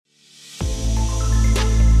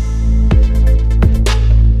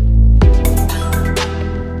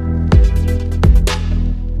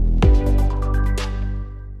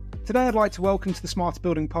Today I'd like to welcome to the Smarter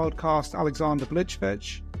Building podcast Aleksander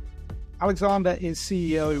Balicevac. Aleksander is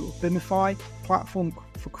CEO of Bimify, platform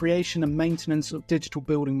for creation and maintenance of digital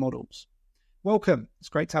building models. Welcome. It's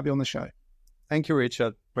great to have you on the show. Thank you,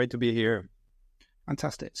 Richard. Great to be here.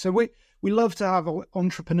 Fantastic. So we love to have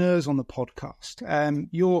entrepreneurs on the podcast.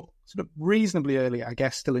 You're sort of reasonably early, I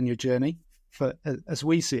guess, still in your journey as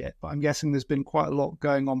we see it, but I'm guessing there's been quite a lot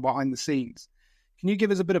going on behind the scenes. Can you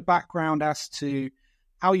give us a bit of background as to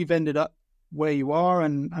how you've ended up where you are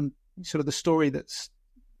and sort of the story that's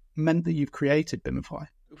meant that you've created Bimify?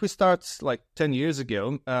 If we start like 10 years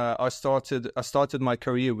ago, I started my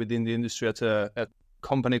career within the industry at a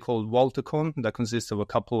company called Waltercon that consists of a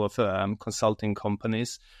couple of consulting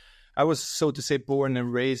companies. I was, so to say, born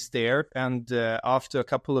and raised there, and after a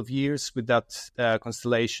couple of years with that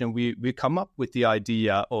constellation, we come up with the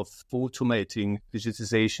idea of automating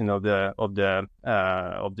digitization of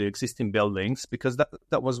the existing buildings, because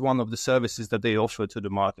that was one of the services that they offered to the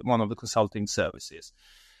market, one of the consulting services,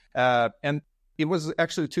 and it was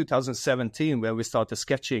actually 2017 where we started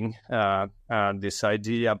sketching this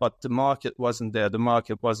idea, but the market wasn't there. The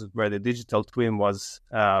market wasn't where the digital twin was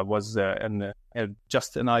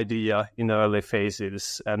just an idea in the early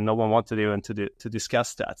phases, and no one wanted even to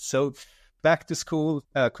discuss that. So back to school,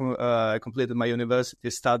 completed my university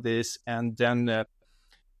studies, and then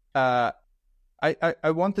I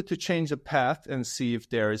wanted to change the path and see if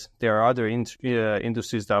there are other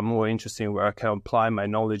industries that are more interesting where I can apply my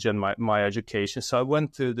knowledge and my education. So I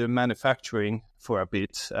went to the manufacturing for a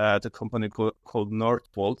bit at a company called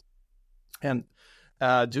Northvolt. And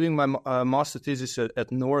doing my master thesis at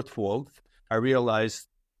Northvolt, I realized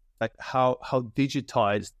like how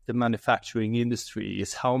digitized the manufacturing industry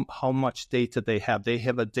is, how much data they have. They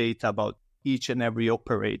have a data about each and every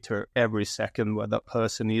operator every second where that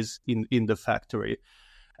person is in the factory,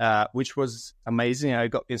 which was amazing. I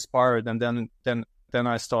got inspired, and then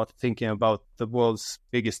I started thinking about the world's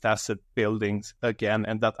biggest asset buildings again,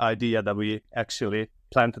 and that idea that we actually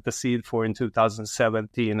planted the seed for in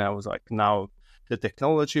 2017. I was like, now the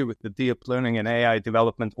technology with the deep learning and AI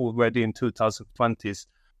development already in 2020s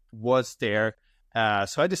was there.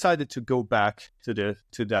 So I decided to go back to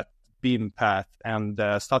that Beam path and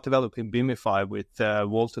start developing Bimify with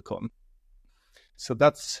Waltercon. So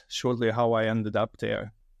that's shortly how I ended up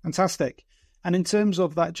there. Fantastic. And in terms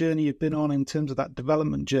of that journey you've been on, in terms of that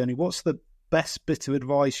development journey, what's the best bit of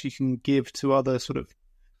advice you can give to other sort of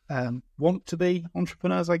want-to-be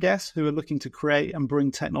entrepreneurs, I guess, who are looking to create and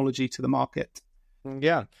bring technology to the market?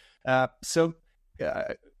 Yeah.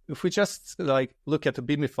 If we just like look at the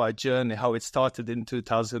Bimify journey, how it started in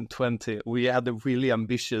 2020, we had a really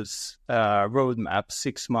ambitious roadmap,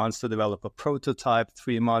 6 months to develop a prototype,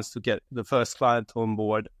 3 months to get the first client on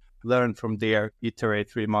board, learn from there, iterate,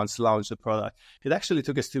 3 months, launch the product. It actually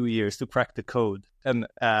took us 2 years to crack the code and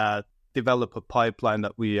develop a pipeline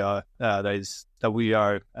that we are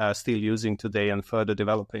still using today and further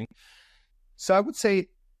developing. So I would say,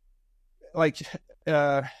 like,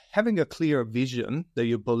 having a clear vision that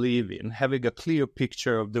you believe in, having a clear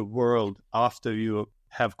picture of the world after you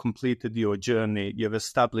have completed your journey, you've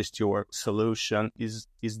established your solution is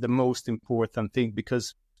the most important thing,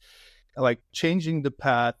 because like changing the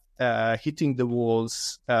path, hitting the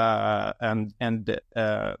walls, and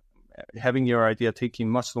having your idea taking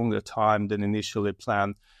much longer time than initially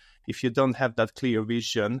planned. If you don't have that clear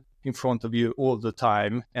vision in front of you all the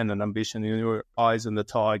time and an ambition in your eyes on the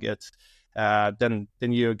target, then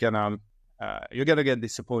you're gonna get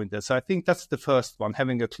disappointed. So I think that's the first one,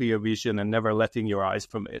 having a clear vision and never letting your eyes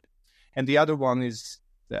from it. And the other one is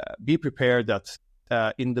be prepared that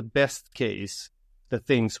in the best case, the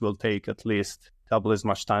things will take at least double as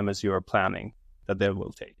much time as you are planning that they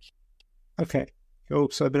will take. Okay, cool.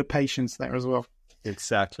 So a bit of patience there as well.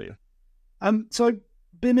 Exactly. So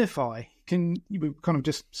Bimify, we kind of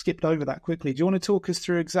just skipped over that quickly. Do you want to talk us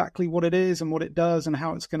through exactly what it is and what it does and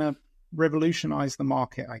how it's going to revolutionize the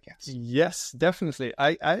market, I guess? Yes, definitely.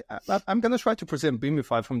 I'm going to try to present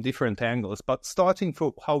Bimify from different angles, but starting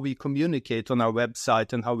from how we communicate on our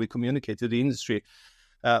website and how we communicate to the industry.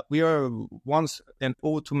 We are once an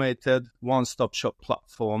automated one-stop shop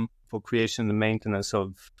platform for creation and maintenance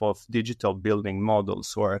of digital building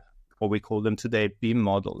models, or what we call them today, BIM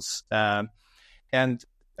models. And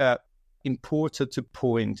important to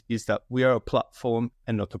point is that we are a platform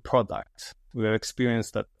and not a product. We have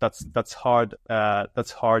experienced that's hard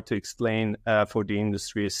to explain for the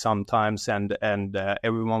industry sometimes, and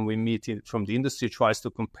everyone we meet from the industry tries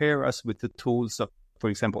to compare us with the tools that, for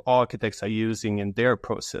example, architects are using in their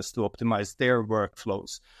process to optimize their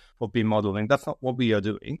workflows for BIM modeling. That's not what we are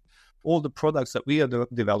doing. All the products that we are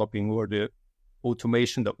developing, or the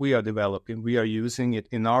automation that we are developing, we are using it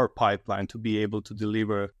in our pipeline to be able to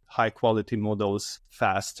deliver high quality models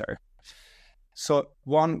faster. So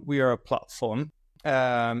one, we are a platform.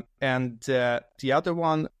 And the other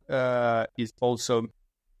one is also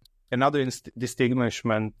another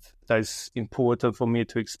distinguishment that is important for me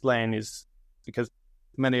to explain, is because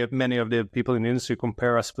many of the people in the industry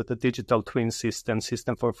compare us with a digital twin system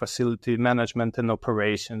for facility management and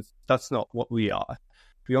operations. That's not what we are.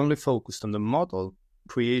 We only focused on the model,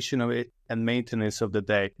 creation of it, and maintenance of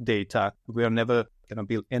the data. We are never going to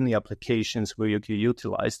build any applications where you can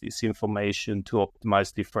utilize this information to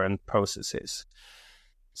optimize different processes.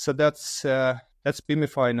 So that's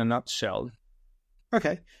Bimify in a nutshell.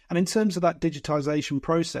 Okay. And in terms of that digitization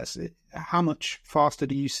process, how much faster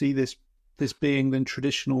do you see this being than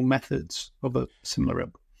traditional methods of a similar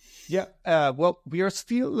ilk? Yeah, well, we are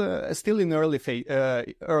still in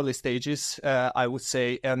early stages, I would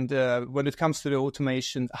say. And when it comes to the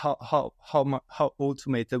automation, how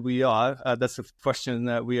automated we are, that's a question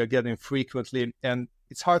that we are getting frequently, and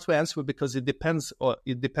it's hard to answer because it depends on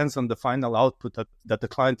the final output that the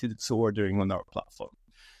client is ordering on our platform.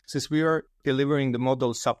 Since we are delivering the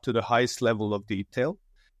models up to the highest level of detail,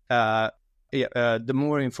 the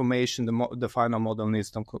more information the final model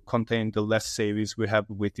needs to contain, the less savings we have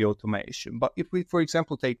with the automation. But if we, for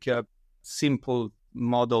example, take a simple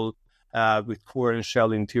model with core and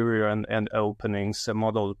shell interior and openings, a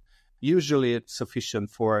model, usually it's sufficient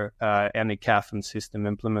for any CAFM system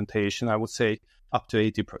implementation, I would say up to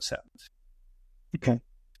 80%. Okay.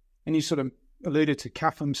 And you sort of alluded to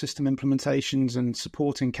CAFM system implementations and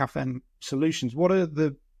supporting CAFM solutions. What are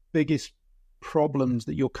the biggest problems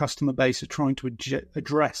that your customer base are trying to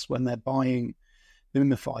address when they're buying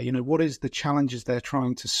Bimify? You know, what is the challenges they're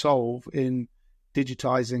trying to solve in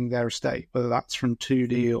digitizing their estate, whether that's from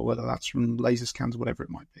 2D or whether that's from laser scans, whatever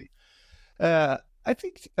it might be? I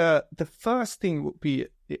think the first thing would be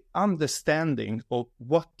the understanding of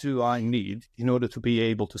what do I need in order to be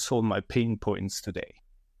able to solve my pain points today.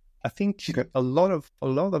 I think a lot of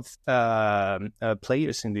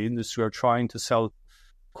players in the industry are trying to sell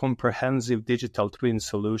comprehensive digital twin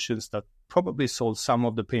solutions that probably solve some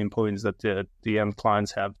of the pain points that the end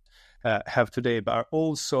clients have today, but are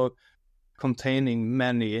also containing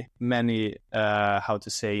many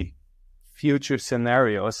future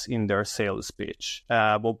scenarios in their sales pitch.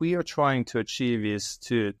 What we are trying to achieve is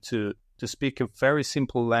to speak a very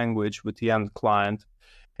simple language with the end client,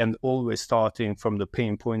 and always starting from the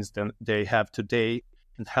pain points that they have today,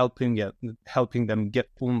 and helping them get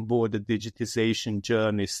on board the digitization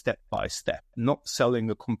journey step by step. Not selling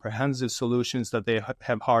the comprehensive solutions that they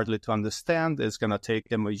have hardly to understand. It's going to take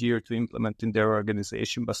them a year to implement in their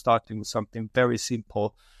organization, but starting with something very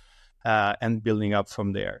simple and building up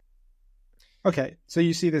from there. Okay, so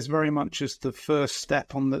you see this very much as the first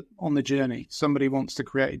step on the journey. Somebody wants to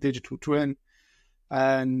create a digital twin,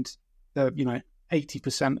 and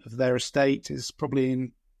 80% of their estate is probably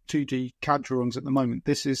in 2D CAD drawings at the moment.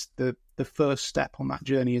 This is the first step on that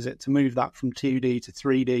journey, is it, to move that from 2D to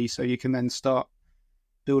 3D, so you can then start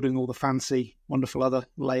building all the fancy, wonderful other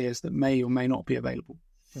layers that may or may not be available.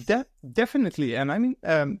 Definitely. And I mean,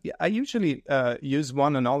 I usually use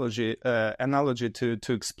one analogy to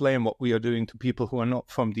explain what we are doing to people who are not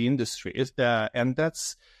from the industry. And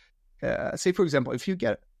that's, say, for example, if you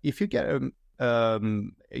get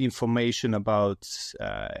information about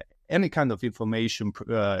any kind of information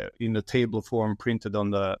in a table form printed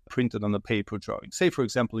on the paper drawing. Say, for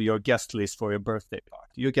example, your guest list for your birthday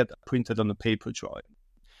party. You get that printed on the paper drawing,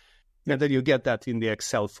 and then you get that in the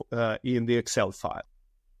Excel file.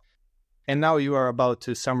 And now you are about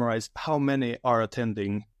to summarize how many are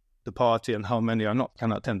attending the party and how many are not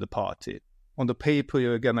going to attend the party. On the paper,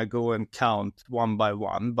 you're going to go and count one by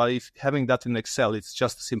one. But if having that in Excel, it's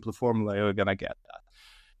just a simple formula, you're going to get that.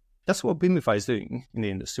 That's what Bimify is doing in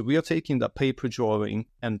the industry. We are taking that paper drawing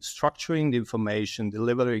and structuring the information,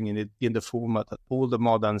 delivering it in the format that all the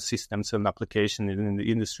modern systems and applications in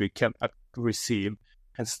the industry can receive,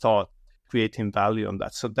 and start creating value on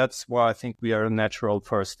that. So that's why I think we are a natural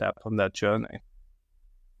first step on that journey.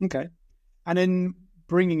 Okay. And in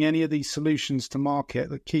bringing any of these solutions to market,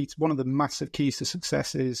 one of the massive keys to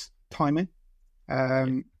success is timing.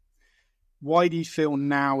 Why do you feel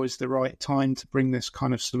now is the right time to bring this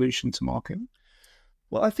kind of solution to market?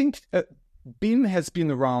 Well, I think BIM has been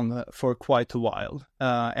around for quite a while,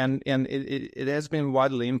 and it has been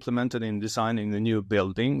widely implemented in designing the new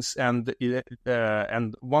buildings. And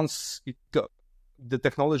once the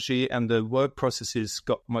technology and the work processes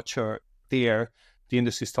got mature there, the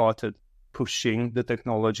industry started pushing the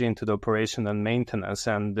technology into the operation and maintenance,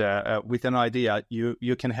 and with an idea,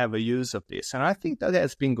 you can have a use of this. And I think that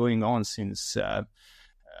has been going on since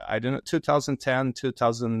 2010,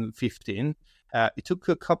 2015. It took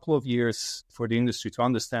a couple of years for the industry to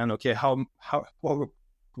understand, okay,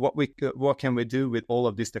 what can we do with all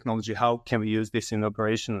of this technology? How can we use this in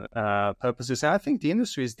operation purposes? And I think the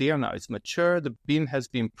industry is there now. It's mature. The BIM has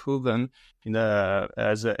been proven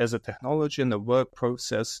as a technology and a work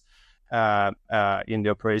process in the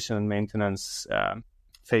operation and maintenance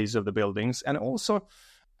phase of the buildings. And also,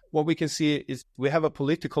 what we can see is we have a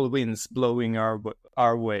political winds blowing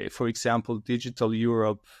our way. For example, Digital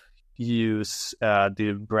Europe, EU's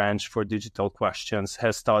the branch for digital questions,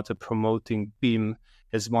 has started promoting BIM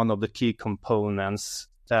as one of the key components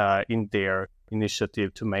in their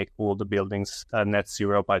initiative to make all the buildings net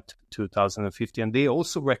zero by 2050. And they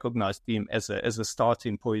also recognize BIM as a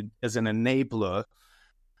starting point, as an enabler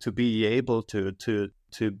to be able to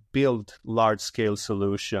build large-scale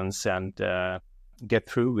solutions and get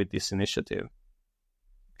through with this initiative.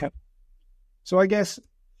 Okay. So I guess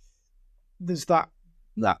there's that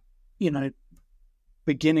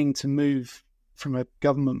beginning to move from a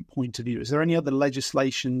government point of view. Is there any other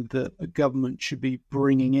legislation that a government should be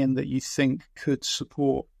bringing in that you think could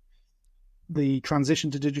support the transition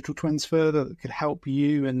to digital twins further, that could help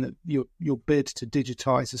you in your bid to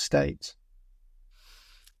digitize estates?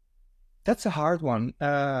 That's a hard one.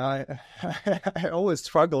 I always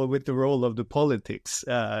struggle with the role of the politics.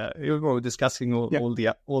 We were discussing all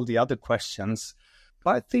the other questions,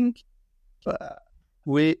 but I think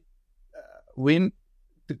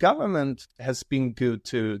the government has been good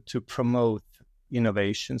to promote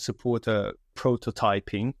innovation, support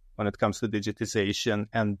prototyping when it comes to digitization,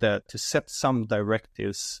 and to set some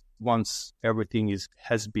directives. Once everything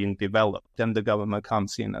has been developed, then the government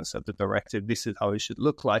comes in and says the directive, this is how it should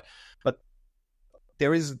look like. But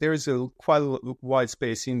there is a quite a wide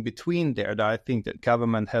space in between there that I think that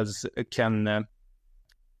government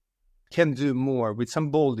can do more with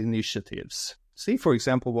some bold initiatives. See, for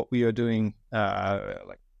example, what we are doing,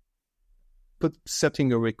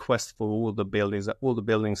 setting a request for all the buildings, that all the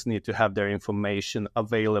buildings need to have their information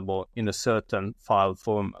available in a certain file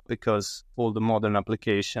format, because all the modern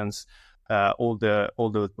applications, all the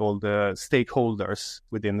stakeholders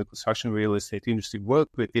within the construction real estate industry work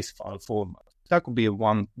with this file format. That could be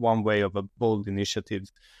one way of a bold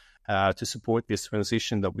initiative to support this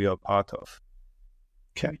transition that we are part of.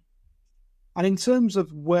 Okay. And in terms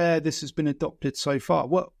of where this has been adopted so far,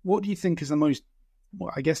 what do you think is the most,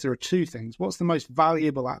 well, I guess there are two things. What's the most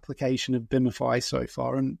valuable application of Bimify so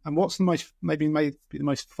far, and what's the most maybe the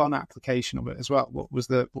most fun application of it as well? What was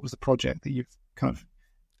the project that you've kind of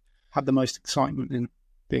had the most excitement in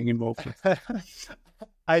being involved with?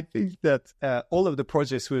 I think that all of the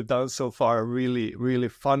projects we've done so far are really, really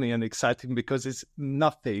funny and exciting because it's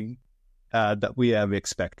nothing that we have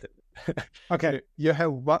expected. Okay, you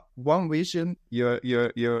have one vision.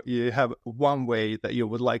 You have one way that you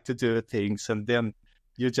would like to do things, and then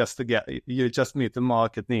you just meet the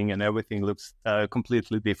marketing, and everything looks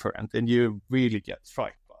completely different, and you really get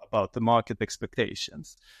frightened about the market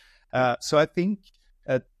expectations. So I think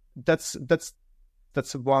that's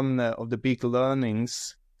one of the big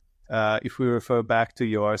learnings. If we refer back to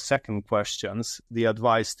your second questions, the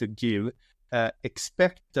advice to give: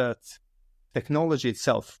 expect that technology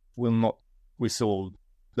itself will not resolve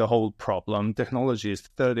the whole problem. Technology is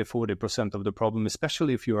 30-40% of the problem,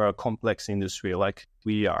 especially if you are a complex industry like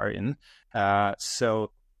we are in.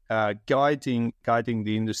 So guiding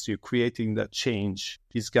the industry, creating that change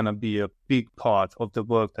is going to be a big part of the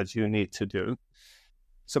work that you need to do.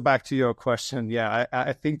 So back to your question,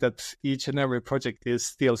 I think that each and every project is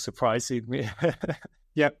still surprising me.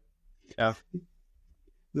 Yep. Yeah.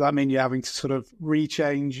 Does that mean you're having to sort of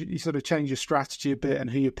change your strategy a bit and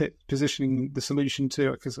who you're positioning the solution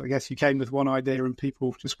to? Because I guess you came with one idea and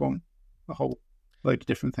people just want a whole load of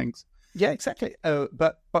different things. Yeah, exactly.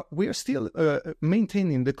 But we're still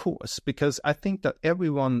maintaining the course, because I think that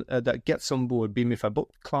everyone that gets on board Bimify,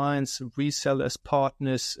 both clients, resellers,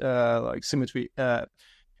 partners, like Symmetry,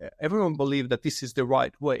 everyone believes that this is the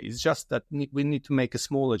right way. It's just that we need to make a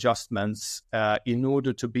small adjustments in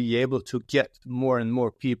order to be able to get more and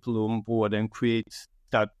more people on board and create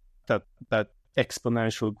that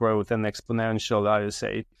exponential growth and exponential, I would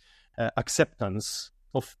say, acceptance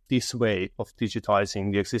of this way of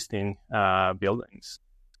digitizing the existing buildings.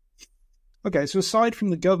 Okay, so aside from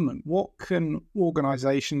the government, what can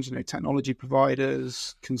organizations, technology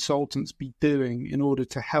providers, consultants be doing in order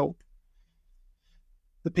to help?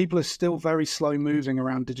 The people are still very slow moving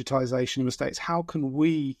around digitization of estates. How can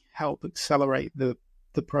we help accelerate the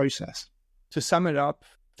process? to sum it up,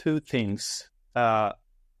 two things: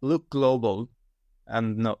 look global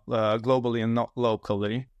and not globally and not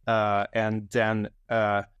locally, and then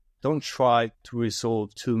don't try to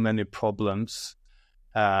resolve too many problems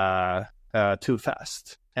too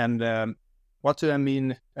fast. And what do I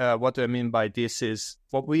mean? What do I mean by this is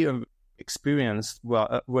what we have experienced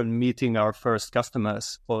when meeting our first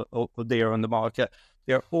customers or they are on the market.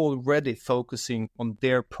 They're already focusing on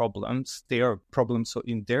their problems in their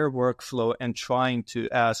workflow and trying to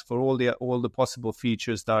ask for all the possible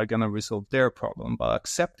features that are going to resolve their problem. But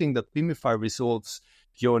accepting that Bimify resolves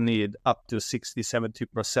your need up to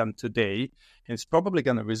 60-70% today, and it's probably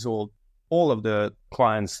going to resolve all of the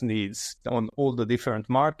clients' needs on all the different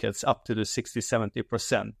markets up to the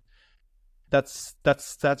 60-70%.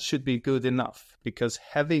 That should be good enough, because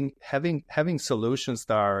having solutions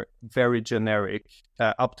that are very generic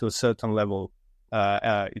up to a certain level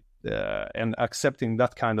and accepting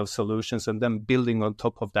that kind of solutions and then building on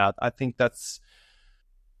top of that, I think that's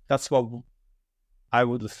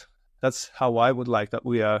how I would like that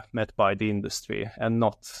we are met by the industry, and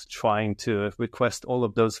not trying to request all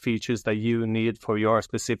of those features that you need for your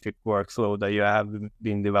specific workflow that you have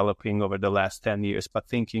been developing over the last 10 years, but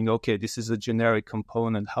thinking, okay, this is a generic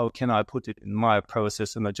component. How can I put it in my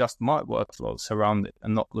process and adjust my workflows around it,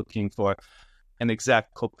 and not looking for an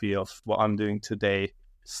exact copy of what I'm doing today,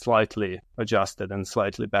 slightly adjusted and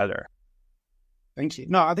slightly better. Thank you.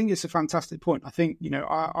 No, I think it's a fantastic point. I think,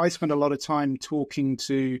 I spend a lot of time talking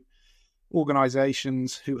to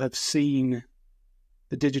organizations who have seen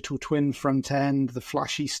the digital twin front end, the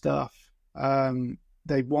flashy stuff.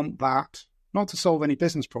 They want that, not to solve any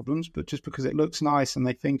business problems, but just because it looks nice and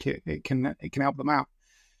they think it can help them out.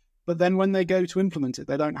 But then when they go to implement it,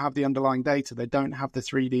 they don't have the underlying data. They don't have the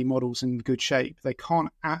 3D models in good shape. They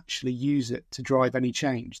can't actually use it to drive any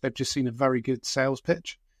change. They've just seen a very good sales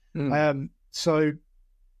pitch. So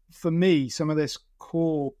for me, some of this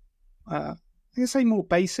core, I can say more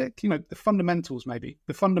basic, the fundamentals, maybe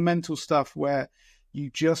the fundamental stuff where you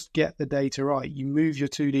just get the data right. You move your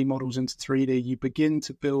 2D models into 3D. You begin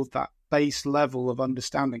to build that base level of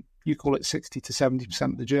understanding. You call it 60 to 70%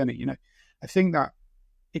 of the journey. I think that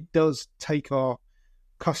it does take our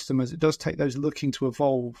customers, it does take those looking to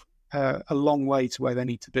evolve a long way to where they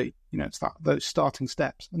need to be. It's those starting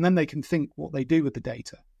steps. And then they can think what they do with the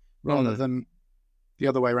data rather than the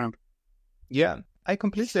other way around. Yeah. I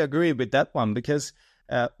completely agree with that one, because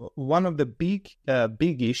one of the big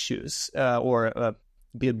issues or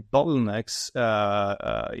big bottlenecks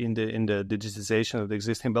in the digitization of the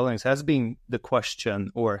existing buildings has been the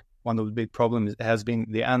question, or one of the big problems has been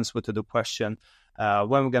the answer to the question, when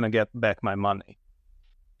am I going to get back my money?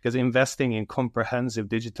 Because investing in comprehensive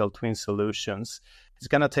digital twin solutions is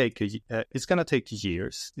going to take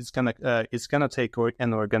years. It's going to take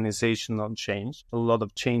an organizational change, a lot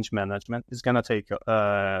of change management. It's going to take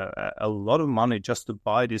a lot of money just to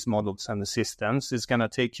buy these models and the systems. It's going to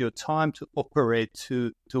take you time to operate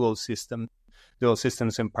dual systems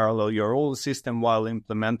in parallel. Your old system while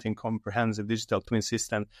implementing comprehensive digital twin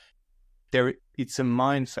system. It's a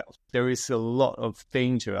minefield. There is a lot of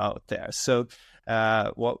danger out there. So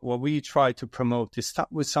what we try to promote is start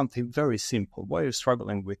with something very simple. What are you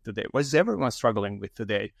struggling with today? What is everyone struggling with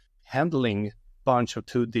today? Handling a bunch of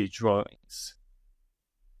 2D drawings.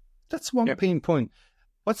 That's one pain point.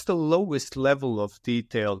 What's the lowest level of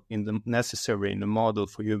detail necessary in the model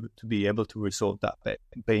for you to be able to resolve that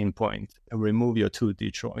pain point and remove your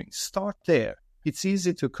 2D drawings? Start there. It's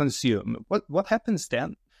easy to consume. What happens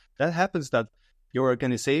then? That happens that your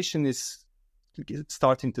organization is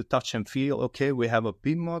starting to touch and feel, okay, we have a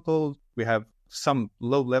BIM model, we have some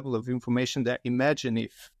low level of information there. Imagine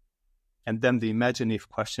if, and then the imagine if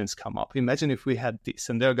questions come up. Imagine if we had this,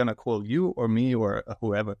 and they're going to call you or me or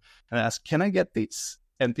whoever and ask, can I get this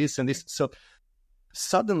and this and this? So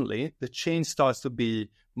suddenly the change starts to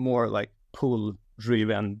be more like pull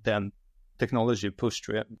driven than technology push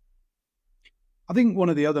driven. I think one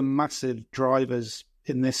of the other massive drivers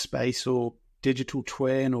in this space, or digital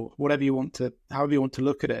twin, or however you want to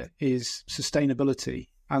look at it, is sustainability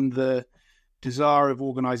and the desire of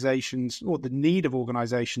organizations, or the need of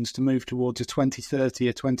organizations, to move towards a 2030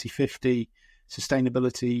 or 2050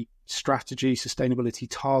 sustainability strategy, sustainability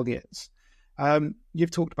targets. You've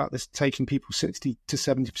talked about this taking people 60 to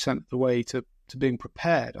 70% of the way to being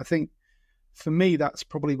prepared. I think for me, that's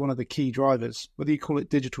probably one of the key drivers, whether you call it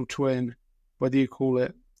digital twin, whether you call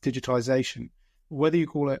it digitization, whether you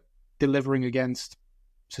call it delivering against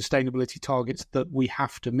sustainability targets that we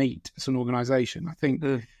have to meet as an organization. I think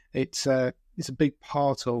it's a big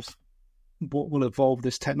part of what will evolve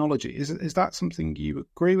this technology. Is that something you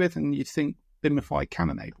agree with and you think Bimify can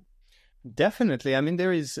enable? Definitely. I mean,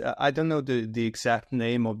 there is, I don't know the exact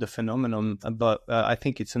name of the phenomenon, but I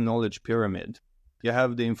think it's a knowledge pyramid. You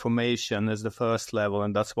have the information as the first level,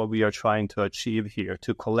 and that's what we are trying to achieve here,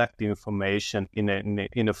 to collect the information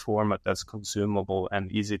in a format that's consumable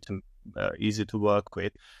and easy to work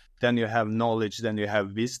with. Then you have knowledge, then you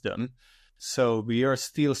have wisdom. So we are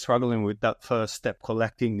still struggling with that first step,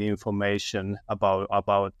 collecting the information about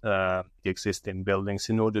the existing buildings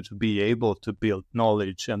in order to be able to build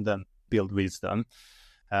knowledge and then build wisdom.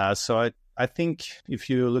 So I think if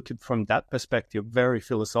you look at it from that perspective, very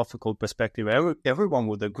philosophical perspective, everyone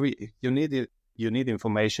would agree. You need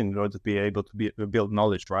information in order to be able to build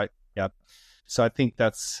knowledge, right? Yeah. So I think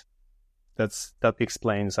that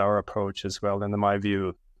explains our approach as well, in my view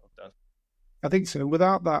of that. I think so.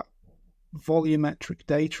 Without that volumetric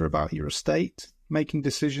data about your estate, making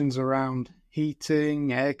decisions around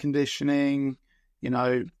heating, air conditioning,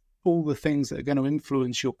 all the things that are going to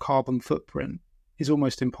influence your carbon footprint is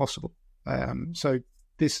almost impossible. So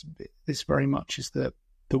this very much is the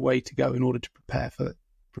way to go in order to prepare for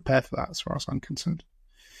that, as far as I'm concerned.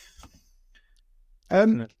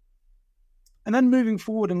 And then moving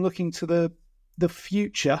forward and looking to the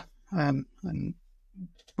future, and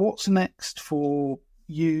what's next for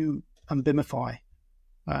you and Bimify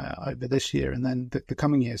over this year and then the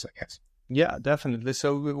coming years, I guess. Yeah, definitely.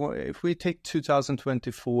 So if we take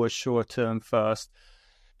 2024 short term first,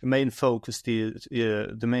 the main focus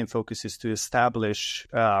is to establish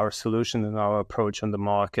our solution and our approach on the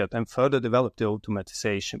market and further develop the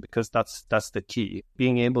automatization, because that's the key.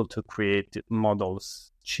 Being able to create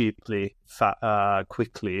models cheaply,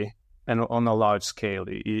 quickly, and on a large scale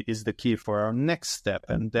is the key for our next step.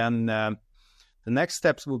 And then the next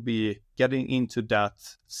steps will be getting into that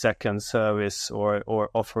second service or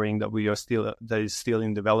offering that is still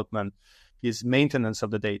in development, is maintenance of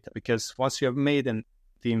the data. Because once you have made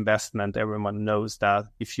the investment, everyone knows that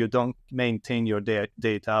if you don't maintain your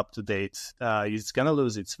data up to date, it's going to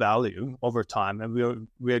lose its value over time. And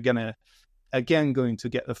we're going to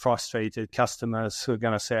get the frustrated customers who are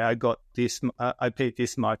going to say, I paid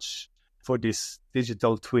this much for this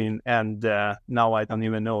digital twin, and now I don't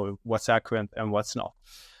even know what's accurate and what's not.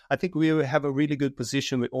 I think we have a really good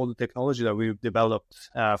position with all the technology that we've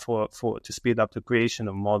developed to speed up the creation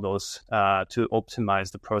of models, to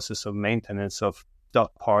optimize the process of maintenance of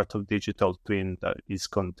that part of digital twin that is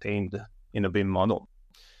contained in a BIM model.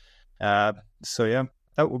 So yeah,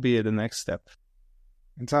 that will be the next step.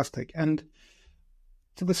 Fantastic. And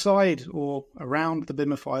to the side or around the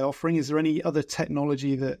Bimify offering, is there any other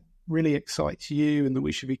technology that really excites you and that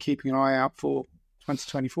we should be keeping an eye out for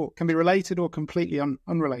 2024? Can be related or completely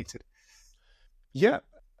unrelated. Yeah,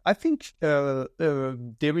 I think there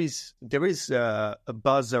is a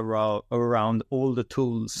buzz around all the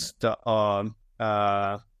tools that are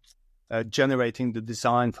generating the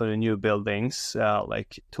design for the new buildings,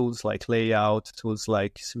 like tools like Layout, tools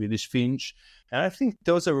like Swedish Finch. And I think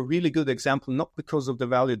those are a really good example, not because of the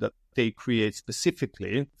value that they create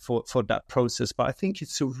specifically for that process, but I think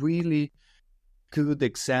it's a really good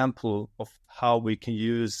example of how we can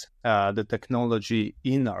use the technology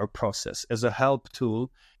in our process as a help tool,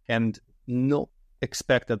 and not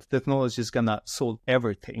expect that the technology is going to solve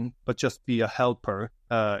everything, but just be a helper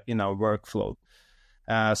in our workflow.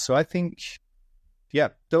 So I think,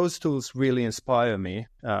 those tools really inspire me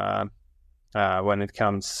when it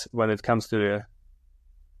comes to the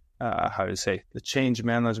the change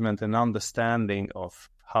management and understanding of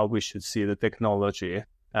how we should see the technology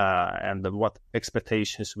and what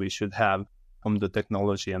expectations we should have from the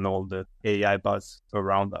technology and all the AI buzz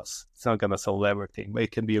around us. It's not going to solve everything, but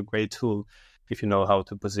it can be a great tool if you know how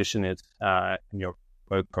to position it in your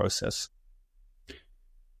work process.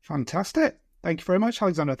 Fantastic. Thank you very much,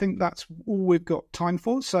 Aleksander. I think that's all we've got time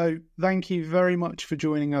for. So thank you very much for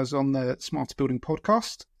joining us on the Smarter Building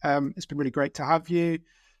podcast. It's been really great to have you.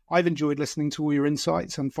 I've enjoyed listening to all your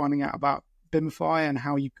insights and finding out about Bimify and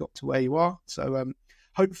how you got to where you are. So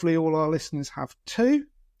hopefully all our listeners have too.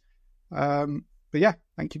 But yeah,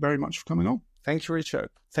 thank you very much for coming on. Thank you, Richard.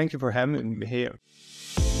 Thank you for having me here.